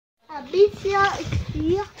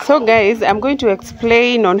So guys, I'm going to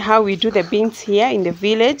explain on how we do the beans here in the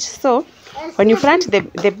village. So when you plant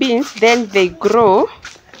the beans, then they grow.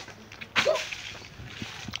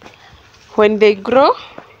 When they grow,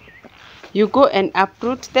 you go and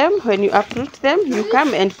uproot them. When you uproot them, you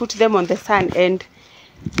come and put them on the sun, and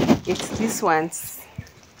it's these ones.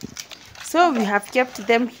 So we have kept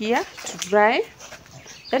them here to dry.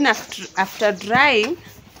 Then after drying,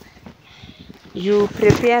 you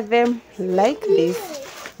prepare them like this.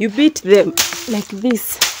 You beat them like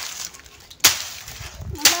this.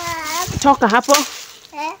 Toka hapo.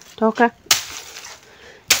 Toka.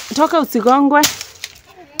 Toka usigongwe.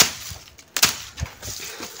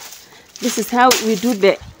 This is how we do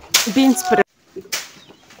the beans prep.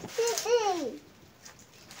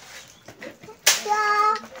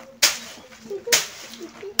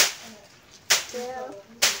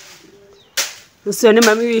 Usione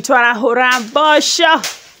mami witu arahura mbosho.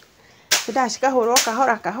 Ndashika horo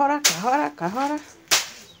kahora kahora kahora kahora.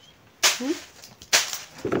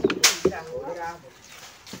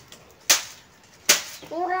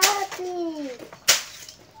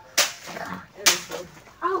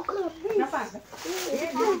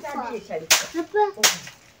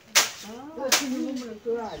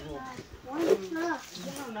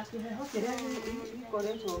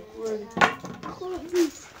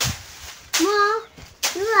 Ma,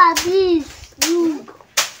 you are this. Look.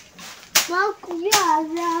 Ma, we are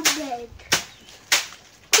rabbit.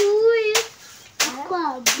 We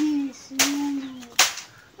are this.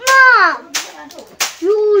 Ma,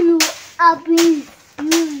 you are this.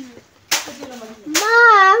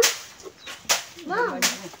 Ma, ma,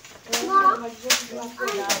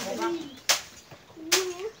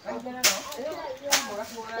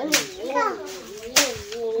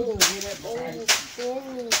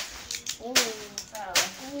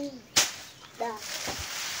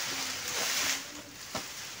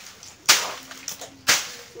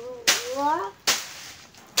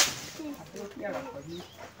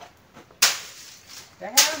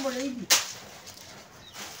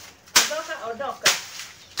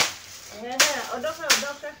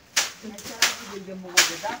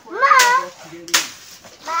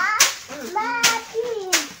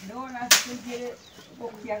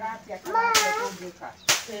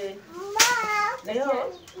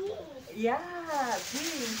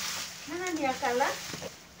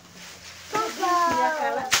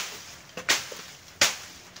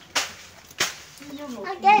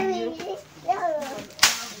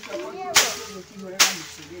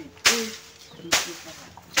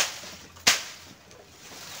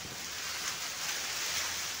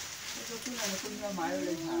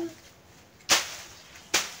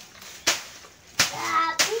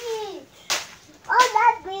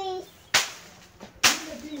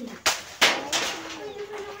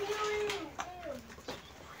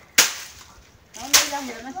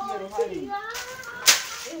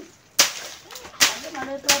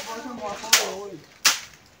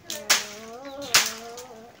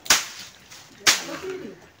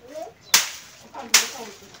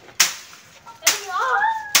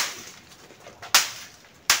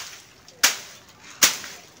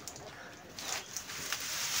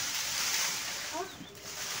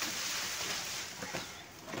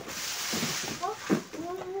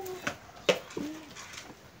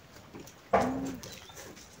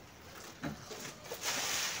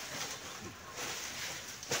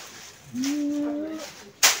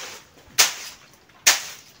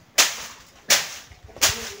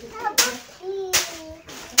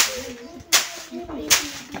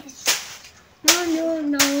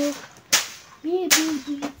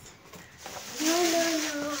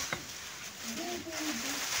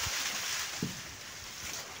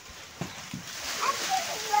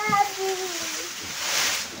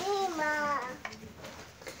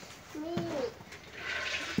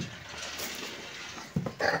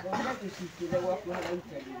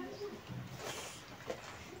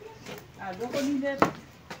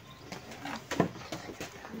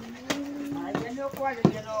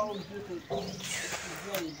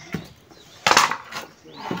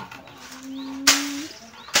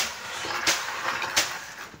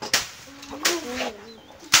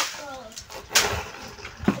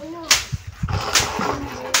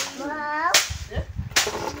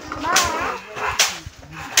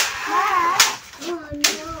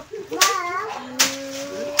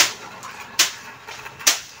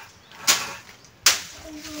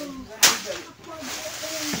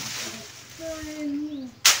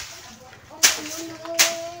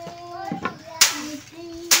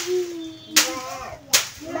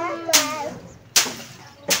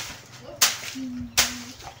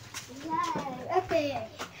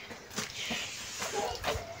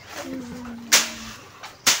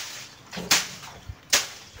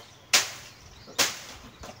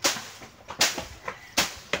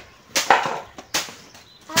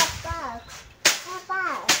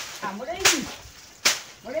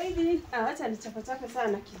 hivi. Acha nichapachape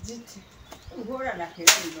sana kijiti. Bora na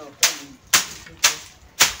kelele ndio.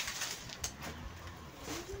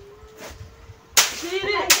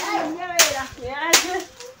 Shiri. Yaje.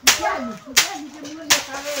 Yaani, ndio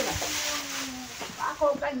kamera. Ako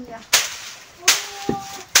kanya.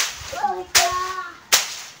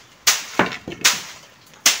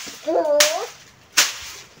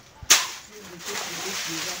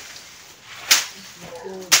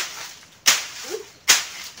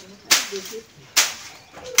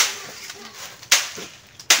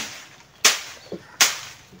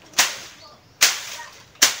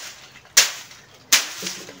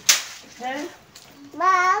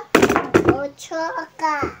 Ma,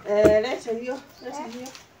 ochoka. Leta hiyo.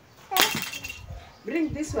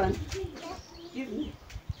 Bring this one. Give me.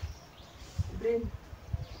 Bring.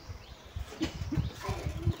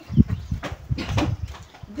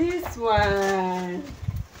 This one.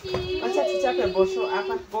 Wacha tuchape bosho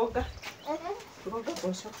hapa boga. Boga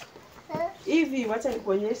bosho. Hivi wacha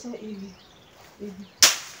nikuonyeshe hivi. Hivi.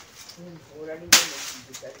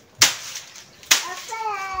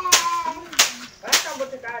 Hata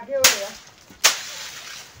bote kade ole.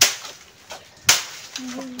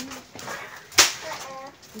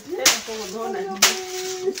 Ndio kwa ndona.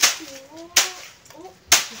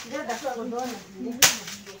 Ndio kwa ndona.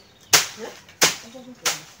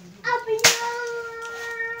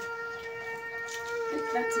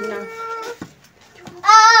 That's enough.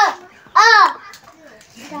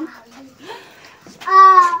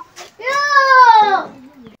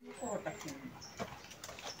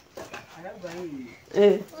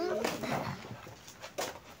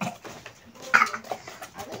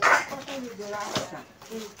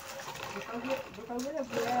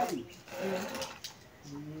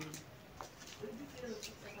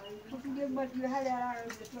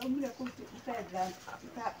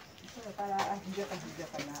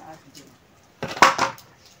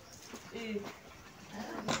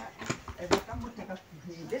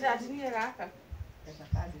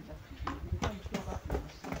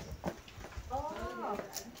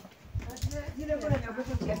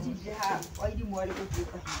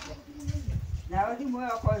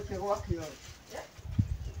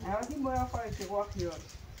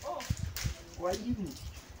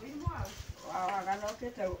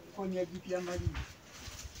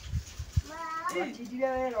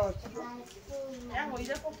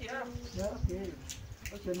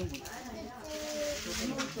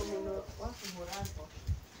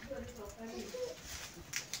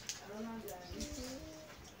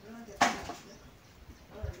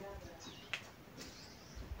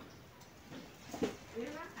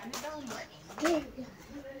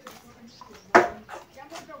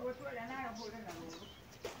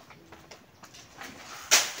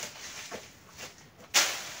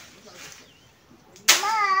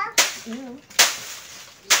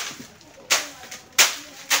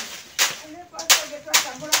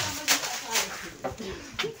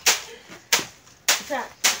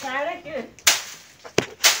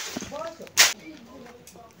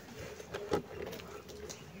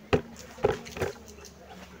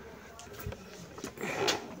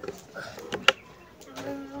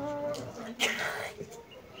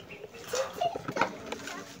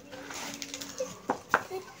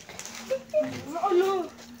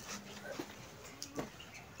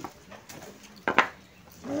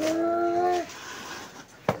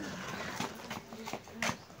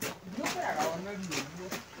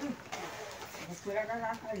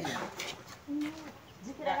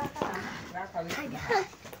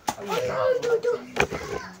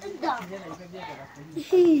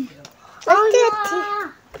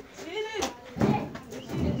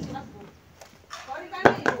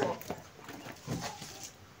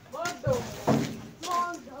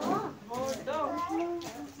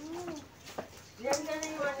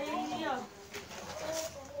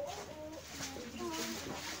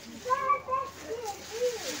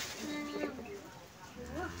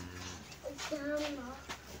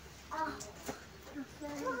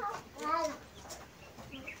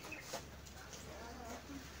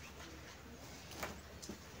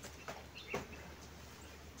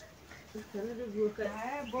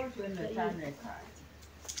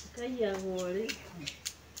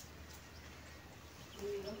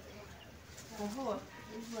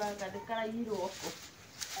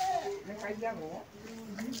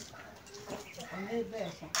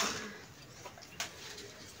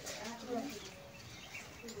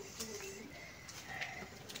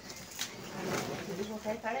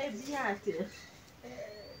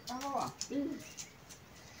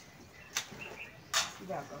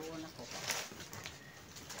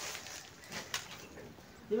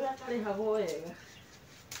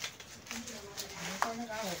 Nĩkona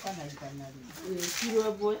gagoka na igana rĩu. Kiro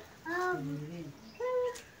ĩmwe.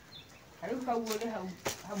 Rĩu kau ũrĩ hau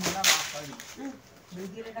hamwe na gakwa rĩ,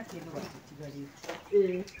 mũingĩre na kĩndũ gatigarĩte.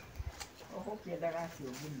 Oho kĩenda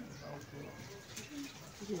gaciũngũne gokĩra.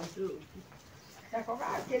 Nako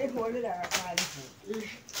gakĩrĩhwo rĩrĩa gakarĩhwo.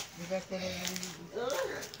 Nĩgeterere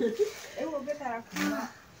rĩu ũngĩtara kuma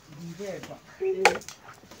Ndithemba.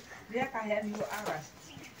 Rĩrĩa kaheanirwo August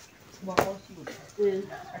mwaka ũcio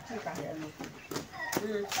gatirĩ kaheanwo.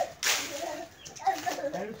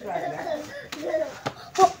 Na rĩu tũraria.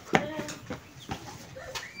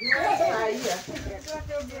 Nĩwatũraia. Kĩndũ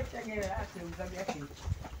atĩ ũngĩteng'erera atĩ ugabe atĩ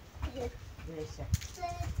mbeca.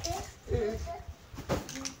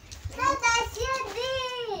 Dada Cindy.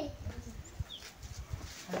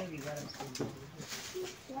 Harĩ gĩgara kĩndũ.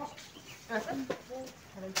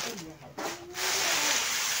 Harĩ kĩndũ hau.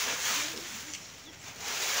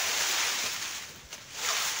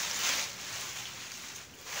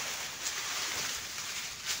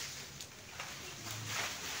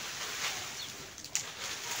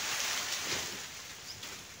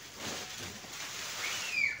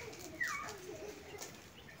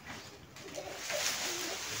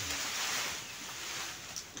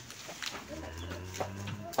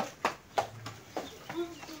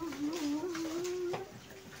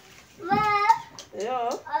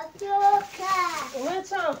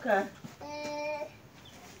 Umetoka?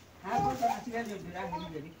 Hapo tunatiga ndio ndani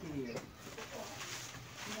ndio likilio.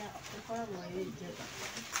 Kwa mwenyeje.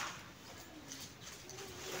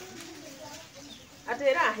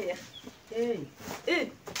 Aterahia? Ndio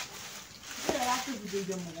watu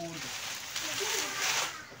vijiji mgongo.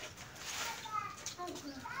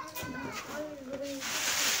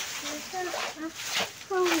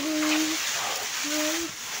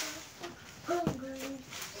 Hungry.